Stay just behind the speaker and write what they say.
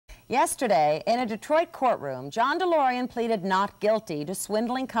Yesterday, in a Detroit courtroom, John DeLorean pleaded not guilty to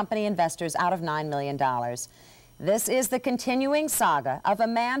swindling company investors out of $9 million. This is the continuing saga of a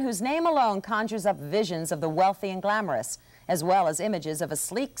man whose name alone conjures up visions of the wealthy and glamorous, as well as images of a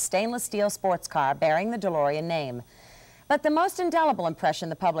sleek stainless steel sports car bearing the DeLorean name. But the most indelible impression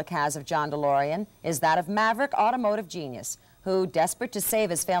the public has of John DeLorean is that of maverick automotive genius, who, desperate to save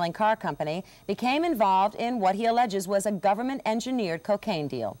his failing car company, became involved in what he alleges was a government-engineered cocaine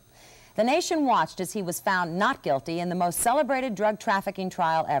deal. The nation watched as he was found not guilty in the most celebrated drug trafficking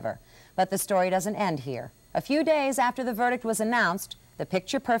trial ever. But the story doesn't end here. A few days after the verdict was announced, the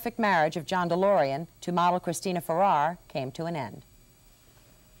picture-perfect marriage of John DeLorean to model Christina Ferrar came to an end.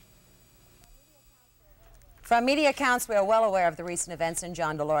 From media accounts, we are well aware of the recent events in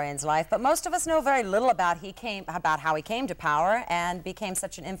John DeLorean's life, but most of us know very little about how he came to power and became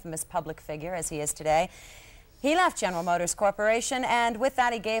such an infamous public figure as he is today. He left General Motors Corporation, and with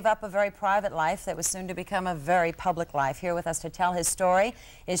that he gave up a very private life that was soon to become a very public life. Here with us to tell his story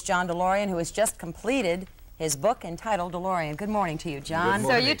is John DeLorean, who has just completed his book entitled DeLorean. Good morning to you, John.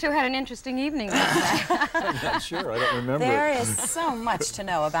 So you two had an interesting evening last night. I'm not sure. I don't remember. There is so much to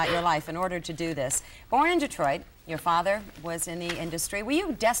know about your life in order to do this. Born in Detroit, your father was in the industry. Were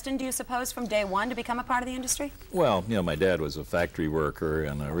you destined, do you suppose, from day one to become a part of the industry? Well, you know, my dad was a factory worker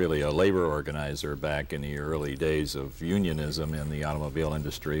and really a labor organizer back in the early days of unionism in the automobile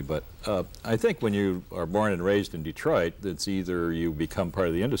industry. But I think when you are born and raised in Detroit, it's either you become part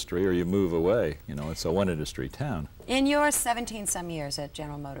of the industry or you move away. You know, it's a one-industry town. In your 17-some years at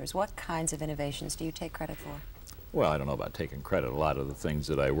General Motors, what kinds of innovations do you take credit for? Well, I don't know about taking credit. A lot of the things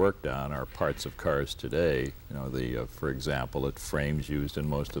that I worked on are parts of cars today. You know, for example, the frames used in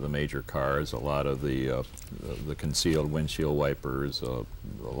most of the major cars, a lot of the concealed windshield wipers, a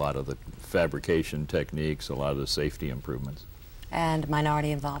lot of the fabrication techniques, a lot of the safety improvements. And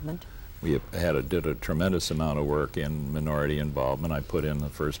minority involvement? We did a tremendous amount of work in minority involvement. I put in the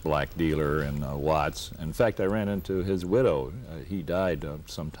first black dealer in Watts. In fact, I ran into his widow. He died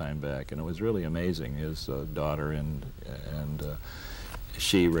some time back, and it was really amazing. His daughter and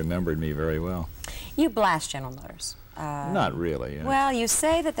she remembered me very well. You blast General Motors. Not really. Well, you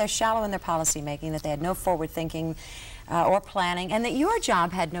say that they're shallow in their policy making, that they had no forward thinking or planning, and that your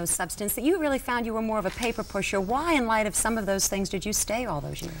job had no substance, that you really found you were more of a paper pusher. Why, in light of some of those things, did you stay all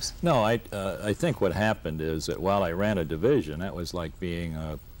those years? No, I think what happened is that while I ran a division, that was like being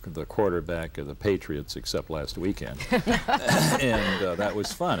the quarterback of the Patriots, except last weekend. And that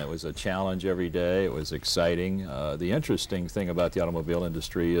was fun. It was a challenge every day. It was exciting. The interesting thing about the automobile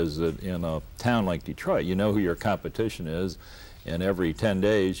industry is that in a town like Detroit, you know who your competition is, and every 10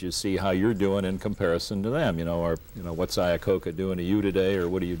 days you see how you're doing in comparison to them. You know, or what's Iacocca doing to you today, or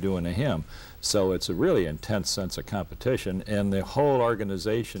what are you doing to him? So it's a really intense sense of competition, and the whole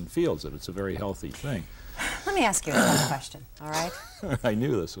organization feels it. It's a very healthy thing. Let me ask you another question, all right? I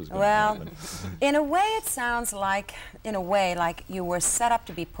knew this was going to happen. In a way it sounds like, like you were set up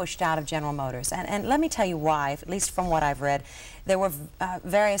to be pushed out of General Motors. And let me tell you why, at least from what I've read. There were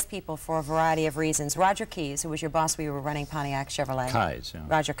various people for a variety of reasons. Roger Keyes, who was your boss when you were running Pontiac Chevrolet. Keyes, yeah.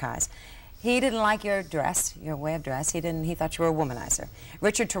 Roger Keyes. He didn't like your dress, your way of dress. He thought you were a womanizer.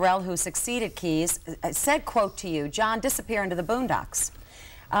 Richard Terrell, who succeeded Keyes, said, quote to you, "John, disappear into the boondocks."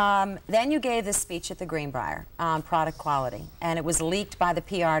 Then you gave this speech at the Greenbrier on product quality, and it was leaked by the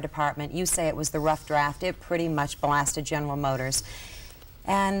PR department. You say it was the rough draft. It pretty much blasted General Motors.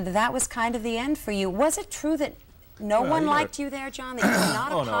 And that was kind of the end for you. Was it true that no one liked you there, John, that you were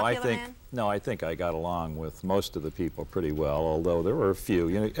not a popular man? No, I think I got along with most of the people pretty well, although there were a few.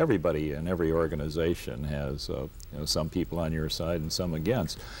 You know, everybody in every organization has some people on your side and some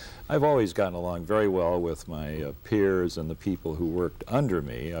against. I've always gotten along very well with my peers and the people who worked under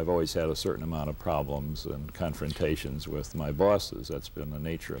me. I've always had a certain amount of problems and confrontations with my bosses. That's been the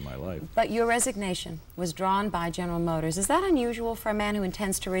nature of my life. But your resignation was drawn by General Motors. Is that unusual for a man who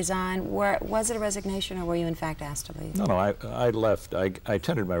intends to resign? Was it a resignation, or were you in fact asked to leave? No, I left. I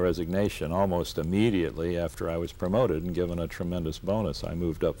tendered my resignation almost immediately after I was promoted and given a tremendous bonus. I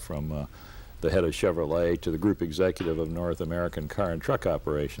moved up from the head of Chevrolet to the group executive of North American car and truck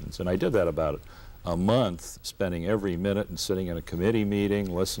operations. And I did that about a month, spending every minute and sitting in a committee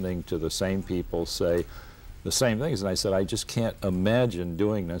meeting, listening to the same people say the same things. And I said, I just can't imagine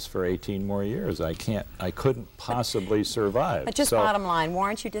doing this for 18 more years. I couldn't possibly survive. But just bottom line,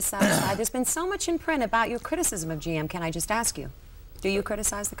 weren't you dissatisfied? There's been so much in print about your criticism of GM. Can I just ask you? Do you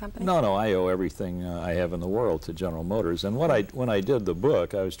criticize the company? No, no, I owe everything I have in the world to General Motors. And when I did the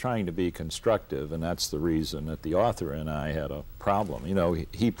book, I was trying to be constructive, and that's the reason that the author and I had a problem. You know,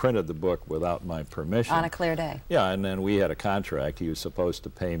 he printed the book without my permission. On a clear day. Yeah, and then we had a contract. He was supposed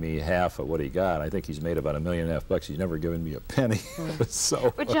to pay me half of what he got. I think he's made about $1.5 million. He's never given me a penny.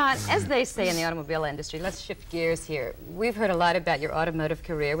 So. Well, John, as they say in the automobile industry, let's shift gears here. We've heard a lot about your automotive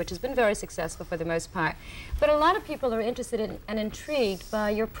career, which has been very successful for the most part. But a lot of people are interested in and intrigued by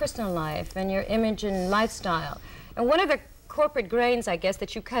your personal life and your image and lifestyle. And one of the corporate grains, I guess,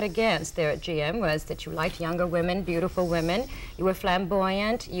 that you cut against there at GM was that you liked younger women, beautiful women. You were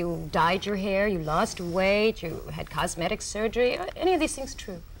flamboyant. You dyed your hair. You lost weight. You had cosmetic surgery. Are any of these things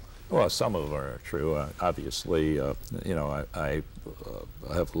true? Well, some of them are true. Obviously, you know, I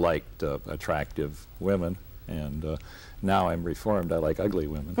have liked attractive women, and now I'm reformed. I like ugly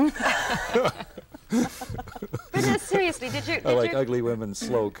women. But no, seriously, I like ugly women,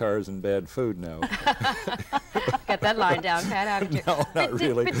 slow cars, and bad food now. Got that line down, Pat, haven't you? No, not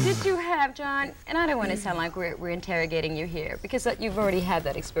really. But did you have, John, and I don't want to sound like we're interrogating you here, because you've already had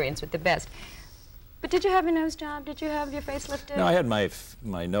that experience with the best, but did you have a nose job? Did you have your face lifted? No, I had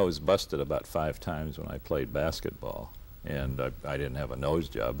my nose busted about 5 times when I played basketball, and I didn't have a nose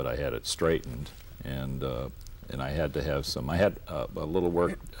job, but I had it straightened, and I had to have some. I had a little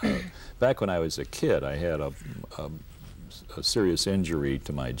work. Back when I was a kid, I had a serious injury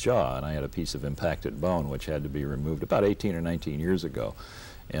to my jaw, and I had a piece of impacted bone which had to be removed about 18 or 19 years ago.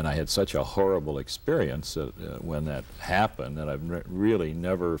 And I had such a horrible experience when that happened that I've really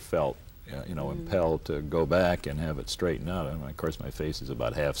never felt, you know, impelled to go back and have it straightened out. And of course, my face is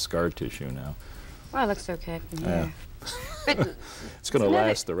about half scar tissue now. Well, it looks okay from here. But it's going to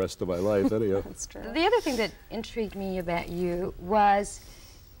last the rest of my life, anyhow. That's true. The other thing that intrigued me about you was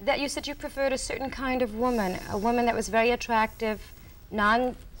that you said you preferred a certain kind of woman, a woman that was very attractive,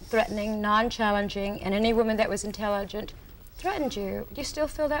 non-threatening, non-challenging, and any woman that was intelligent threatened you. Do you still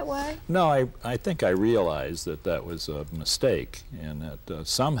feel that way? No, I think I realized that that was a mistake, and that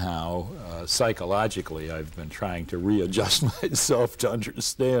somehow, psychologically, I've been trying to readjust myself to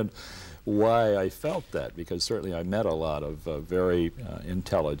understand why I felt that, because certainly I met a lot of very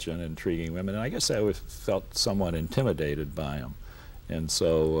intelligent, intriguing women, and I guess I always felt somewhat intimidated by them. And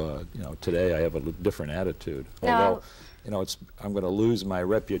so, you know, today I have a different attitude. Although, you know, I'm going to lose my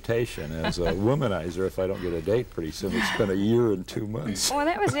reputation as a womanizer if I don't get a date pretty soon. It's been 1 year and 2 months. Well,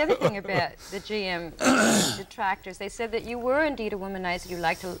 that was the other thing about the GM detractors. They said that you were indeed a womanizer. You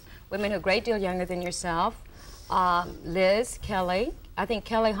liked women a great deal younger than yourself. Liz, Kelly. I think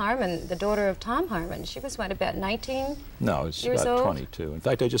Kelly Harmon, the daughter of Tom Harmon, she was, what, about 19 No, she's years about old? 22. In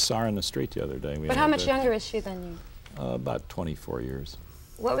fact, I just saw her in the street the other day. But how much younger is she than you? About 24 years.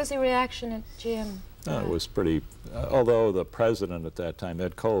 What was the reaction at GM? It was pretty, although the president at that time,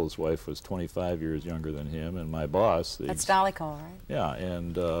 Ed Cole's wife, was 25 years younger than him, and my boss, That's Dolly Cole, right? yeah,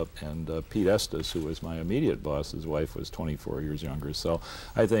 and Pete Estes, who was my immediate boss's wife, was 24 years younger. So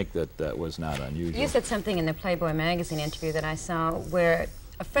I think that that was not unusual. You said something in the Playboy magazine interview that I saw where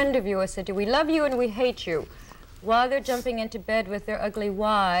a friend of yours said, "We love you and we hate you. While they're jumping into bed with their ugly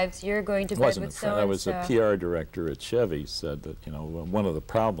wives, you're going to bed with so-and-so." I was a PR director at Chevy, said that, you know, one of the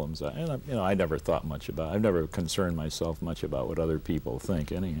problems, and you know, I never thought much about, I've never concerned myself much about what other people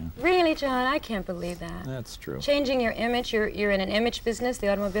think anyhow. Really, John? I can't believe that. That's true. Changing your image, you're in an image business, the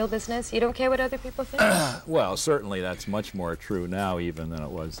automobile business, you don't care what other people think? Well, certainly that's much more true now even than it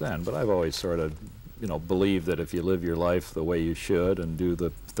was then, but I've always sort of, you know, believe that if you live your life the way you should and do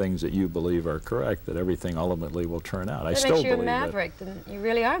the things that you believe are correct, that everything ultimately will turn out. I still believe that. That makes you a maverick. Then you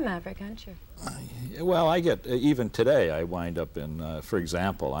really are a maverick, aren't you? Well, I get, even today, I wind up in, for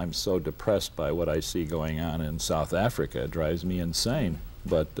example, I'm so depressed by what I see going on in South Africa. It drives me insane.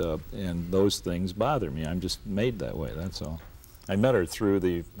 But, and those things bother me. I'm just made that way, that's all. I met her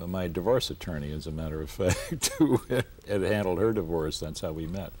through my divorce attorney, as a matter of fact, who had handled her divorce. That's how we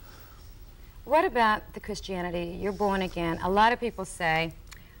met. What about the Christianity? You're born again. A lot of people say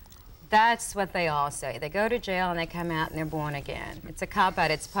that's what they all say. They go to jail and they come out and they're born again. It's a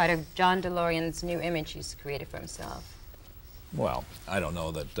cop-out. It's part of John DeLorean's new image he's created for himself. Well, I don't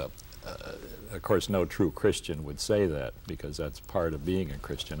know that, of course, no true Christian would say that, because that's part of being a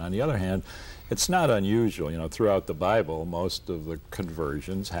Christian. On the other hand, it's not unusual. You know, throughout the Bible, most of the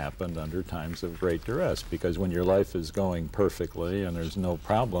conversions happened under times of great duress, because when your life is going perfectly and there's no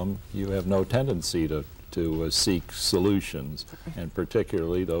problem, you have no tendency to seek solutions, and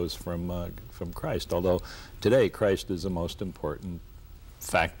particularly those from Christ. Although today Christ is the most important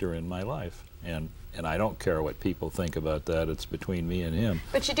factor in my life, and I don't care what people think about that. It's between me and him.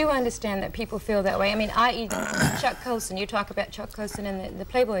 But you do understand that people feel that way. I mean, i.e. Chuck Colson. You talk about Chuck Colson in the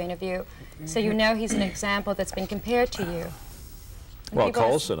Playboy interview, so you know he's an example that's been compared to you. Well,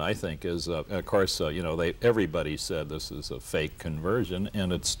 Colson, I think, is, of course, you know, everybody said this is a fake conversion,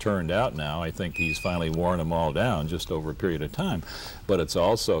 and it's turned out now. I think he's finally worn them all down just over a period of time. But it's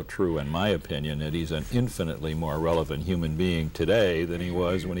also true, in my opinion, that he's an infinitely more relevant human being today than he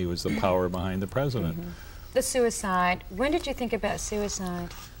was when he was the power behind the president. The suicide. When did you think about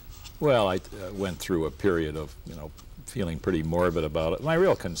suicide? Well, I went through a period of, you know, feeling pretty morbid about it. My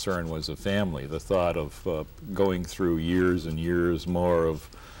real concern was the family, the thought of going through years and years more of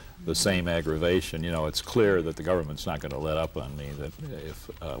the same aggravation. You know, it's clear that the government's not going to let up on me, that if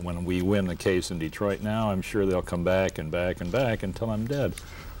when we win the case in Detroit now, I'm sure they'll come back and back and back until I'm dead.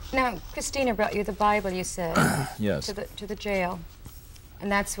 Now, Christina brought you the Bible, you said, yes, to the jail.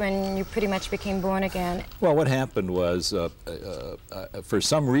 And that's when you pretty much became born again. Well, what happened was, for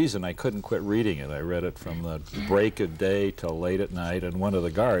some reason, I couldn't quit reading it. I read it from the break of day till late at night, and one of the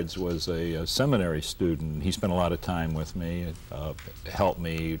guards was a seminary student. He spent a lot of time with me, helped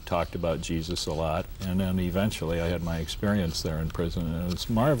me, talked about Jesus a lot, and then eventually I had my experience there in prison, and it was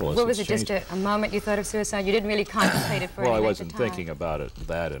marvelous. What was it, just a moment you thought of suicide? You didn't really contemplate it for well, any I length of wasn't time. thinking about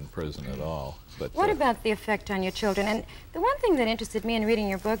that in prison at all. But, what about the effect on your children? And the one thing that interested me in reading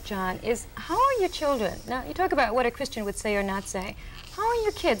your book, John, is how are your children? Now, you talk about what a Christian would say or not say. How are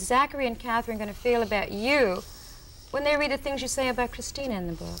your kids, Zachary and Catherine, going to feel about you when they read the things you say about Christina in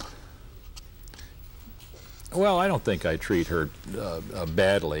the book? Well, I don't think I treat her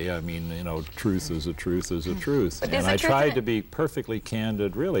badly. I mean, you know, truth is a truth is a truth. And I tried to be perfectly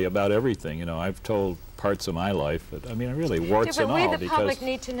candid, really, about everything. You know, I've told parts of my life, but I mean, really, warts and all. But we, the public,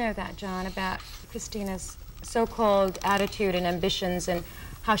 need to know that, John, about Christina's so-called attitude and ambitions and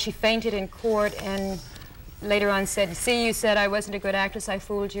how she fainted in court and later on said, see, you said I wasn't a good actress, I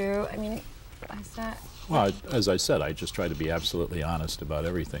fooled you. I mean, is that... Well, as I said, I just tried to be absolutely honest about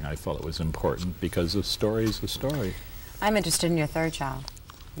everything. I felt it was important because the story is the story. I'm interested in your third child,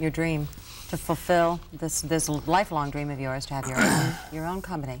 your dream, to fulfill this lifelong dream of yours to have your own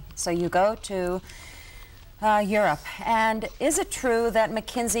company. So you go to Europe, and is it true that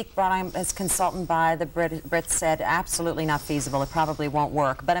McKinsey, brought him as consultant by the Brits, said absolutely not feasible, it probably won't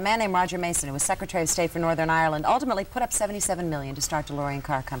work, but a man named Roger Mason, who was Secretary of State for Northern Ireland, ultimately put up $77 million to start DeLorean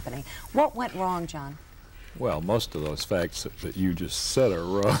Car Company. What went wrong, John? Well, most of those facts that you just said are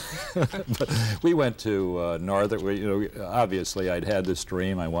wrong. But we went to Northern, you know, obviously I'd had this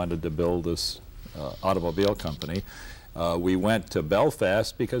dream. I wanted to build this automobile company. We went to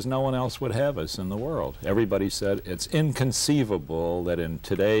Belfast because no one else would have us in the world. Everybody said it's inconceivable that in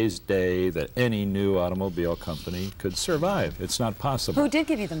today's day that any new automobile company could survive. It's not possible. Who did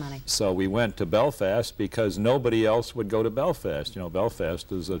give you the money? So we went to Belfast because nobody else would go to Belfast. You know, Belfast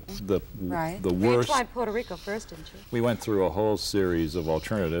is the worst. You tried Puerto Rico first, didn't you? We went through a whole series of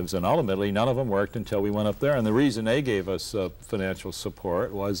alternatives, and ultimately none of them worked until we went up there. And the reason they gave us financial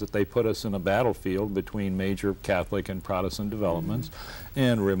support was that they put us in a battlefield between major Catholic and Protestant developments.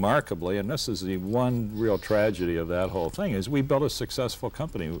 And remarkably, and this is the one real tragedy of that whole thing, is we built a successful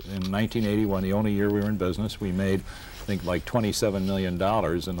company. In 1981, the only year we were in business, we made, I think, like $27 million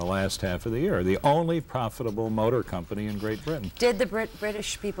in the last half of the year. The only profitable motor company in Great Britain. Did the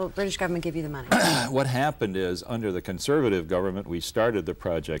British government give you the money? What happened is, under the conservative government, we started the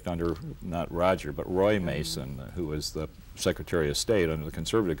project under, not Roger, but Roy Mason, who was the Secretary of State under the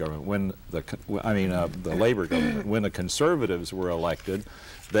conservative government. When the Labor government, when the conservatives were elected,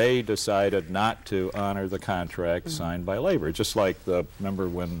 they decided not to honor the contract signed by Labor. Just like remember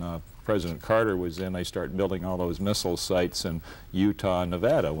when President Carter was in, they started building all those missile sites in Utah and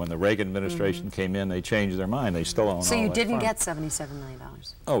Nevada. When the Reagan administration came in, they changed their mind. They still own all that. So you didn't get $77 million?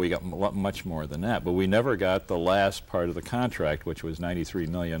 Oh, we got much more than that, but we never got the last part of the contract, which was $93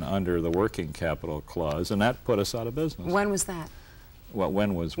 million under the working capital clause, and that put us out of business. When was that? Well,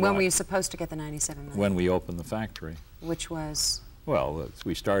 when was what? When were you supposed to get the $97 million? When we opened the factory. Which was? Well,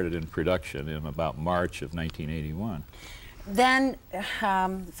 we started in production in about March of 1981. Then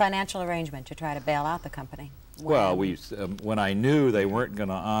financial arrangement to try to bail out the company. Well, when I knew they weren't going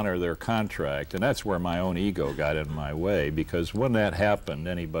to honor their contract, and that's where my own ego got in my way, because when that happened,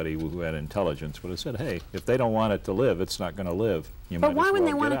 anybody who had intelligence would have said, hey, if they don't want it to live, it's not going to live. But why wouldn't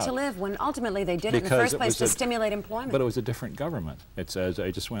they want it to live when ultimately they did it in the first place to stimulate employment? But it was a different government. It says, I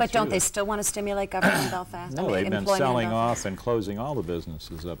just went But don't they still want to stimulate government in Belfast? No, they've been selling off and closing all the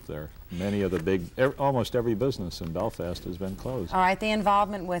businesses up there. Many of the big, almost every business in Belfast has been closed. All right, the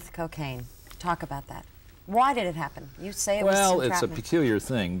involvement with cocaine. Talk about that. Why did it happen? You say it was Well, entrapment. it's a peculiar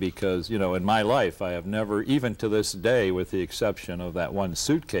thing because, you know, in my life I have never, even to this day, with the exception of that one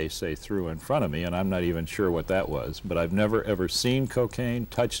suitcase they threw in front of me, and I'm not even sure what that was, but I've never ever seen cocaine,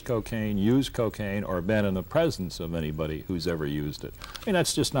 touched cocaine, used cocaine, or been in the presence of anybody who's ever used it. I mean,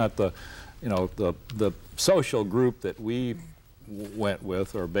 that's just not the, you know, the social group that we went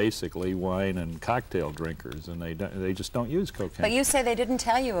with are basically wine and cocktail drinkers, and they just don't use cocaine. But you say they didn't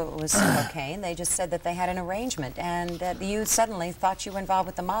tell you it was cocaine. They just said that they had an arrangement, and that you suddenly thought you were involved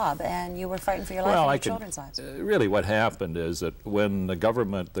with the mob, and you were frightened for your life and your children's lives. Really, what happened is that when the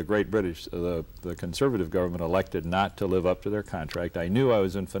government, the Great British, the conservative government, elected not to live up to their contract, I knew I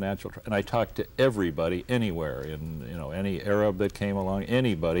was in financial trouble, and I talked to everybody, anywhere, in, you know, any Arab that came along,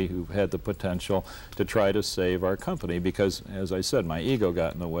 anybody who had the potential to try to save our company, because, as I said, my ego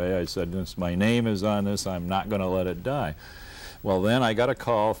got in the way. I said, my name is on this, I'm not going to let it die. Well, then I got a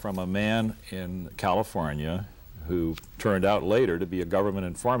call from a man in California who turned out later to be a government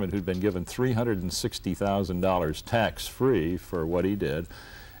informant who'd been given $360,000 tax-free for what he did.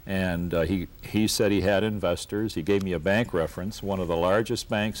 And he said he had investors. He gave me a bank reference, one of the largest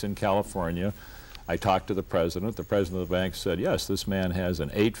banks in California. I talked to the president. The president of the bank said, yes, this man has an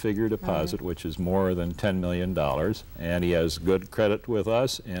 8-figure deposit, which is more than $10 million, and he has good credit with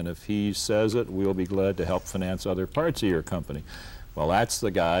us, and if he says it, we'll be glad to help finance other parts of your company. Well, that's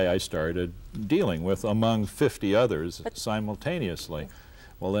the guy I started dealing with among 50 others simultaneously.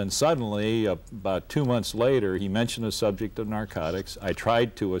 Well, then suddenly, about 2 months later, he mentioned the subject of narcotics. I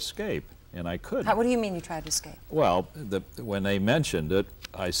tried to escape, and I couldn't. What do you mean you tried to escape? Well, when they mentioned it,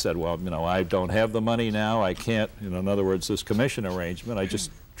 I said, well, you know, I don't have the money now. I can't, you know, in other words, this commission arrangement, I just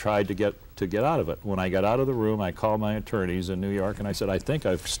tried to get out of it. When I got out of the room, I called my attorneys in New York, and I said, I think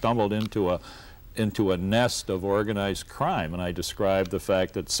I've stumbled into a nest of organized crime, and I described the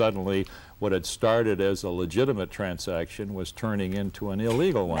fact that suddenly what had started as a legitimate transaction was turning into an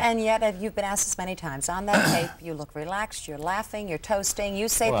illegal one. And yet, you've been asked this many times, on that tape, you look relaxed, you're laughing, you're toasting. You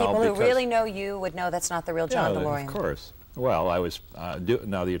say well, people who really know you would know that's not the real John DeLorean. Of course. Well, I was,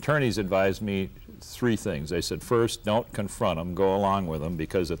 now the attorneys advised me 3 things. They said, first, don't confront them, go along with them,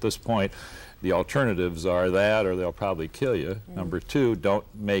 because at this point, the alternatives are that or they'll probably kill you. Number 2, don't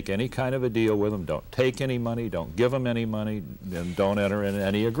make any kind of a deal with them, don't take any money, don't give them any money, and don't enter in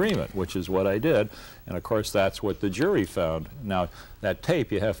any agreement, which is what I did. And of course, that's what the jury found. Now, that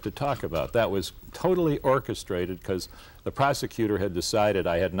tape you have to talk about. That was totally orchestrated because the prosecutor had decided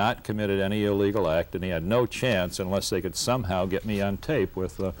I had not committed any illegal act, and he had no chance unless they could somehow get me on tape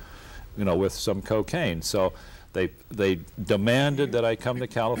with, you know, with some cocaine. So they demanded that I come to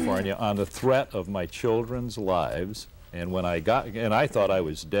California on the threat of my children's lives. And when I thought I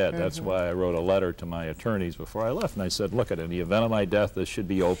was dead. That's why I wrote a letter to my attorneys before I left. And I said, look, in the event of my death, this should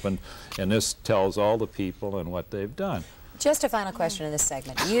be opened. And this tells all the people and what they've done. Just a final question in this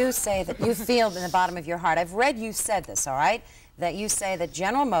segment. You say that you feel in the bottom of your heart, I've read you said this, all right, that you say that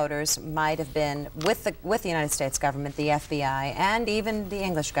General Motors might have been, with the United States government, the FBI, and even the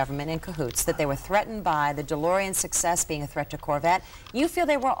English government in cahoots, that they were threatened by the DeLorean success being a threat to Corvette. You feel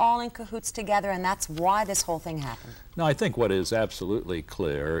they were all in cahoots together, and that's why this whole thing happened? No, I think what is absolutely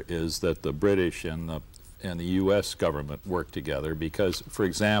clear is that the British and the U.S. government worked together because, for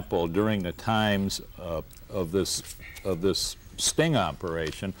example, during the times of this sting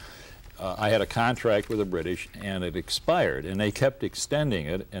operation, I had a contract with the British, and it expired, and they kept extending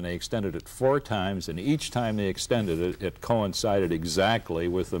it, and they extended it 4 times, and each time they extended it, it coincided exactly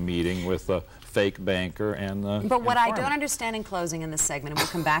with the meeting with the fake banker and the But what informant. I don't understand in closing in this segment, and we'll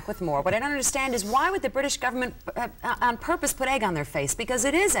come back with more, what I don't understand is why would the British government on purpose put egg on their face? Because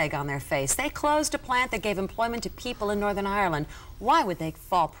it is egg on their face. They closed a plant that gave employment to people in Northern Ireland. Why would they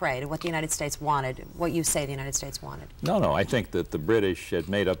fall prey to what the United States wanted, what you say the United States wanted? No, I think that the British had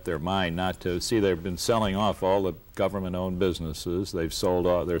made up their mind not to. See, they've been selling off all the government-owned businesses. They've sold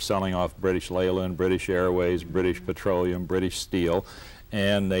off, they're selling off British Leyland, British Airways, British Petroleum, British Steel,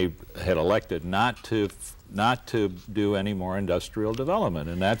 and they had elected not to do any more industrial development,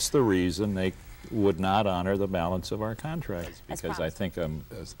 and that's the reason they would not honor the balance of our contracts, because I think I'm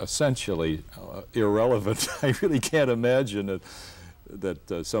essentially irrelevant. I really can't imagine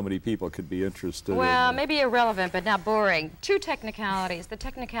that so many people could be interested Well, maybe irrelevant, but not boring. 2 technicalities. The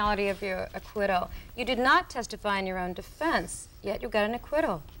technicality of your acquittal. You did not testify in your own defense, yet you got an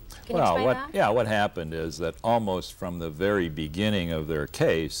acquittal. Can you explain that? Yeah, what happened is that almost from the very beginning of their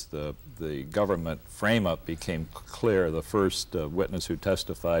case, the government frame-up became clear. The first witness who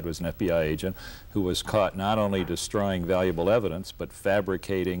testified was an FBI agent who was caught not only destroying valuable evidence, but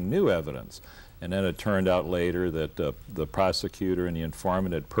fabricating new evidence. And then it turned out later that the prosecutor and the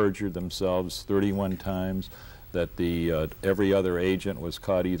informant had perjured themselves 31 times, that the every other agent was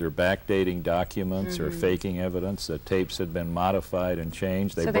caught either backdating documents or faking evidence, that tapes had been modified and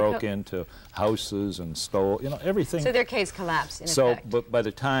changed. They broke into houses and stole, you know, everything. So their case collapsed, in effect. But by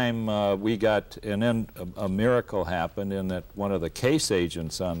the time we got, and then a miracle happened in that one of the case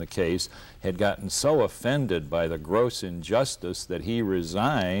agents on the case had gotten so offended by the gross injustice that he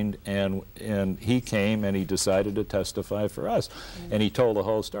resigned, and he came and he decided to testify for us. And he told the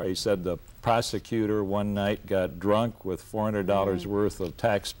whole story. He said the prosecutor one night got drunk with $400 worth of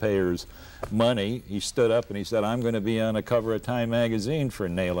taxpayers' money. He stood up and he said, "I'm going to be on a cover of Time magazine for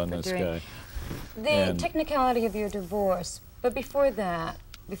nailing this guy." The technicality of your divorce, but before that,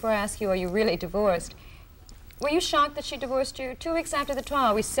 before I ask you, are you really divorced? Were you shocked that she divorced you? 2 weeks after the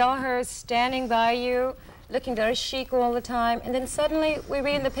trial, we saw her standing by you, looking very chic all the time, and then suddenly we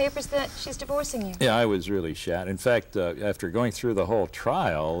read in the papers that she's divorcing you. Yeah, I was really shocked. In fact, after going through the whole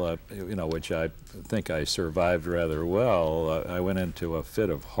trial, you know, which I think I survived rather well, I went into a fit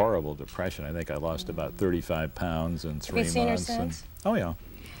of horrible depression. I think I lost about 35 pounds in 3 months. Have you seen her since? Oh, yeah.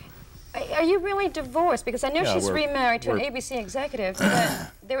 Are you really divorced? Because I know she's remarried to an ABC executive,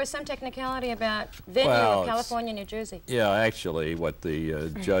 but there was some technicality about venue in California, New Jersey. Yeah, actually, what the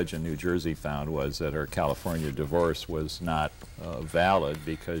judge in New Jersey found was that her California divorce was not valid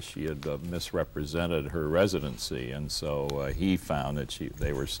because she had misrepresented her residency, and so he found that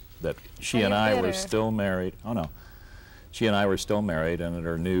she and I were still married. Oh no, she and I were still married, and that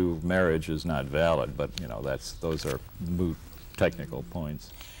her new marriage is not valid. But you know, those are moot technical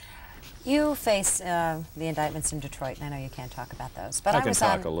points. You face the indictments in Detroit, and I know you can't talk about those. But I can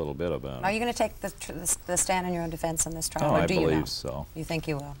talk a little bit about it. Are you going to take the stand in your own defense in this trial? Oh, or I do you believe know? so. You think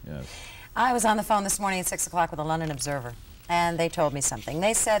you will? Yes. I was on the phone this morning at 6 o'clock with the London Observer, and they told me something.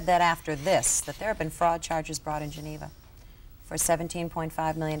 They said that after this, that there have been fraud charges brought in Geneva for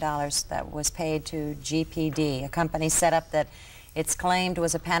 $17.5 million that was paid to GPD, a company set up that it's claimed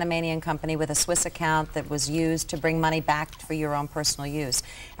was a Panamanian company with a Swiss account that was used to bring money back for your own personal use.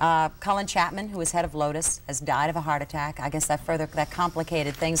 Cullen Chapman, who is head of Lotus, has died of a heart attack. I guess that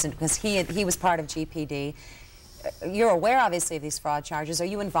complicated things because he was part of GPD. You're aware, obviously, of these fraud charges. Are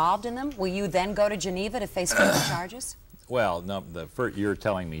you involved in them? Will you then go to Geneva to face further charges? Well, no, you're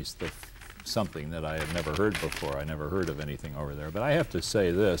telling me something that I had never heard before. I never heard of anything over there. But I have to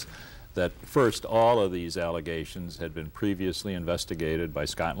say this, that first, all of these allegations had been previously investigated by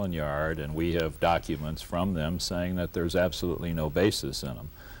Scotland Yard, and we have documents from them saying that there's absolutely no basis in them.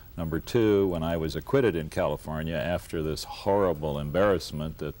 Number two, when I was acquitted in California after this horrible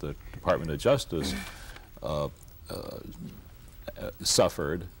embarrassment that the Department of Justice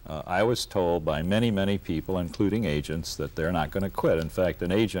suffered, I was told by many, many people, including agents, that they're not going to quit. In fact,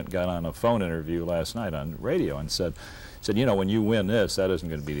 an agent got on a phone interview last night on radio and said, you know, when you win this, that isn't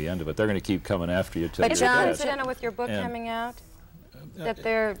going to be the end of it. They're going to keep coming after you till you're dead. Is it coincidental with your book coming out that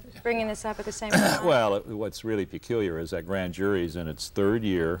they're bringing this up at the same time? Well, what's really peculiar is that grand jury's in its 3rd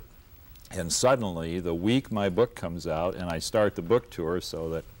year, and suddenly, the week my book comes out, and I start the book tour so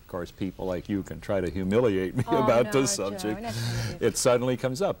that, of course, people like you can try to humiliate me about this subject, it suddenly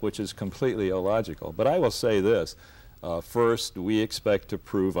comes up, which is completely illogical. But I will say this. First, we expect to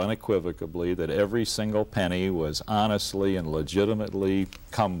prove unequivocally that every single penny was honestly and legitimately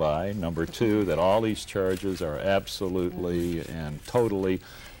come by. Number two, that all these charges are absolutely and totally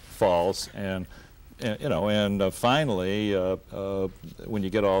false. And you know, and finally, when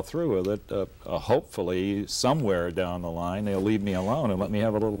you get all through with it, hopefully somewhere down the line they'll leave me alone and let me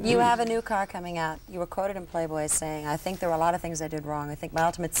have a little peace. You have a new car coming out. You were quoted in Playboy as saying, "I think there were a lot of things I did wrong. I think my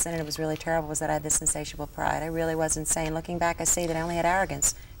ultimate sin, and it was really terrible, was that I had this insatiable pride. I really was insane. Looking back, I see that I only had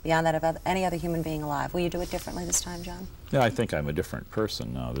arrogance beyond that of any other human being alive." Will you do it differently this time, John? Yeah, I think I'm a different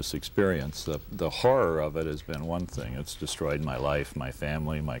person now. This experience, the horror of it has been one thing. It's destroyed my life, my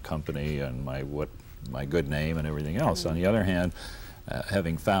family, my company, and my good name and everything else. On the other hand,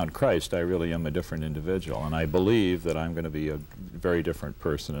 having found Christ, I really am a different individual, and I believe that I'm going to be a very different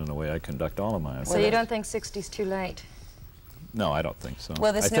person in the way I conduct all of my affairs. So you don't think 60's too late? No, I don't think so.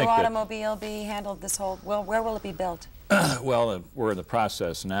 Will this new automobile be handled where will it be built? Well, we're in the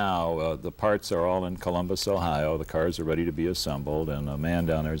process now. The parts are all in Columbus, Ohio. The cars are ready to be assembled, and a man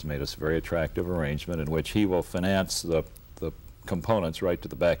down there has made us a very attractive arrangement in which he will finance the components right to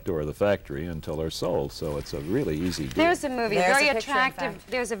the back door of the factory until they're sold. So it's a really easy deal. There's a movie, very attractive.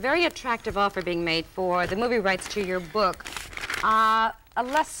 There's a very attractive offer being made for the movie rights to your book. A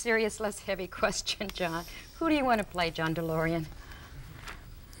less serious, less heavy question, John. Who do you want to play, John DeLorean?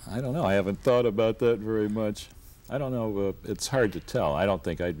 I don't know. I haven't thought about that very much. I don't know. It's hard to tell. I don't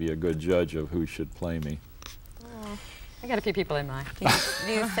think I'd be a good judge of who should play me. Oh, I got a few people in mind. Do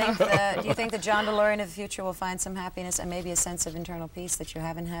you think the John DeLorean of the future will find some happiness and maybe a sense of internal peace that you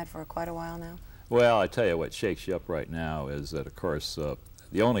haven't had for quite a while now? Well, I tell you what shakes you up right now is that, of course,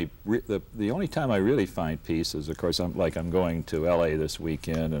 the only time I really find peace is, of course, I'm going to L.A. this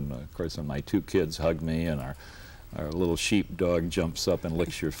weekend, and of course, my two kids hug me, and our little sheepdog jumps up and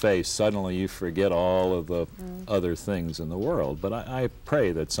licks your face. Suddenly, you forget all of the other things in the world. But I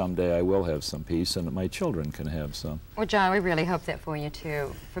pray that someday I will have some peace, and that my children can have some. Well, John, we really hope that for you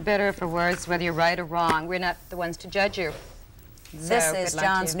too. For better or for worse, whether you're right or wrong, we're not the ones to judge you. This is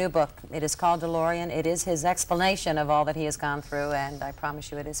John's new book. It is called DeLorean. It is his explanation of all that he has gone through, and I promise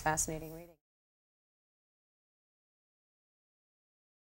you it is fascinating reading.